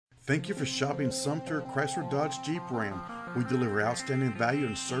Thank you for shopping Sumter Chrysler Dodge Jeep Ram. We deliver outstanding value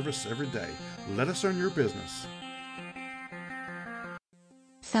and service every day. Let us earn your business.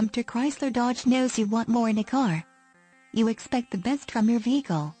 Sumter Chrysler Dodge knows you want more in a car. You expect the best from your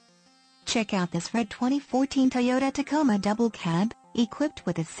vehicle. Check out this red 2014 Toyota Tacoma double cab, equipped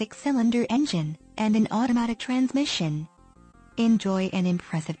with a 6-cylinder engine and an automatic transmission. Enjoy an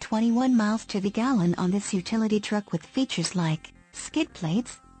impressive 21 miles to the gallon on this utility truck with features like skid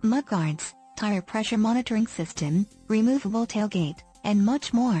plates, mudguards, tire pressure monitoring system, removable tailgate, and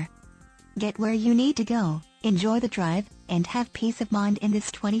much more. Get where you need to go, enjoy the drive, and have peace of mind in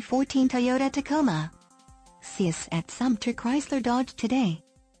this 2014 Toyota Tacoma. See us at Sumter Chrysler Dodge today.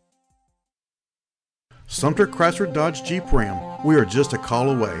 Sumter Chrysler Dodge Jeep Ram. We are just a call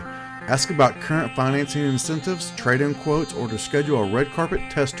away. Ask about current financing incentives, trade-in quotes, or to schedule a red carpet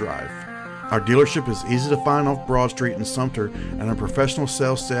test drive. Our dealership is easy to find off Broad Street in Sumter, and our professional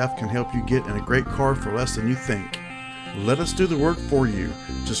sales staff can help you get in a great car for less than you think. Let us do the work for you.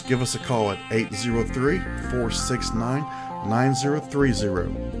 Just give us a call at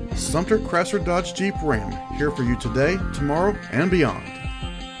 803-469-9030. Sumter Chrysler Dodge Jeep Ram, here for you today, tomorrow, and beyond.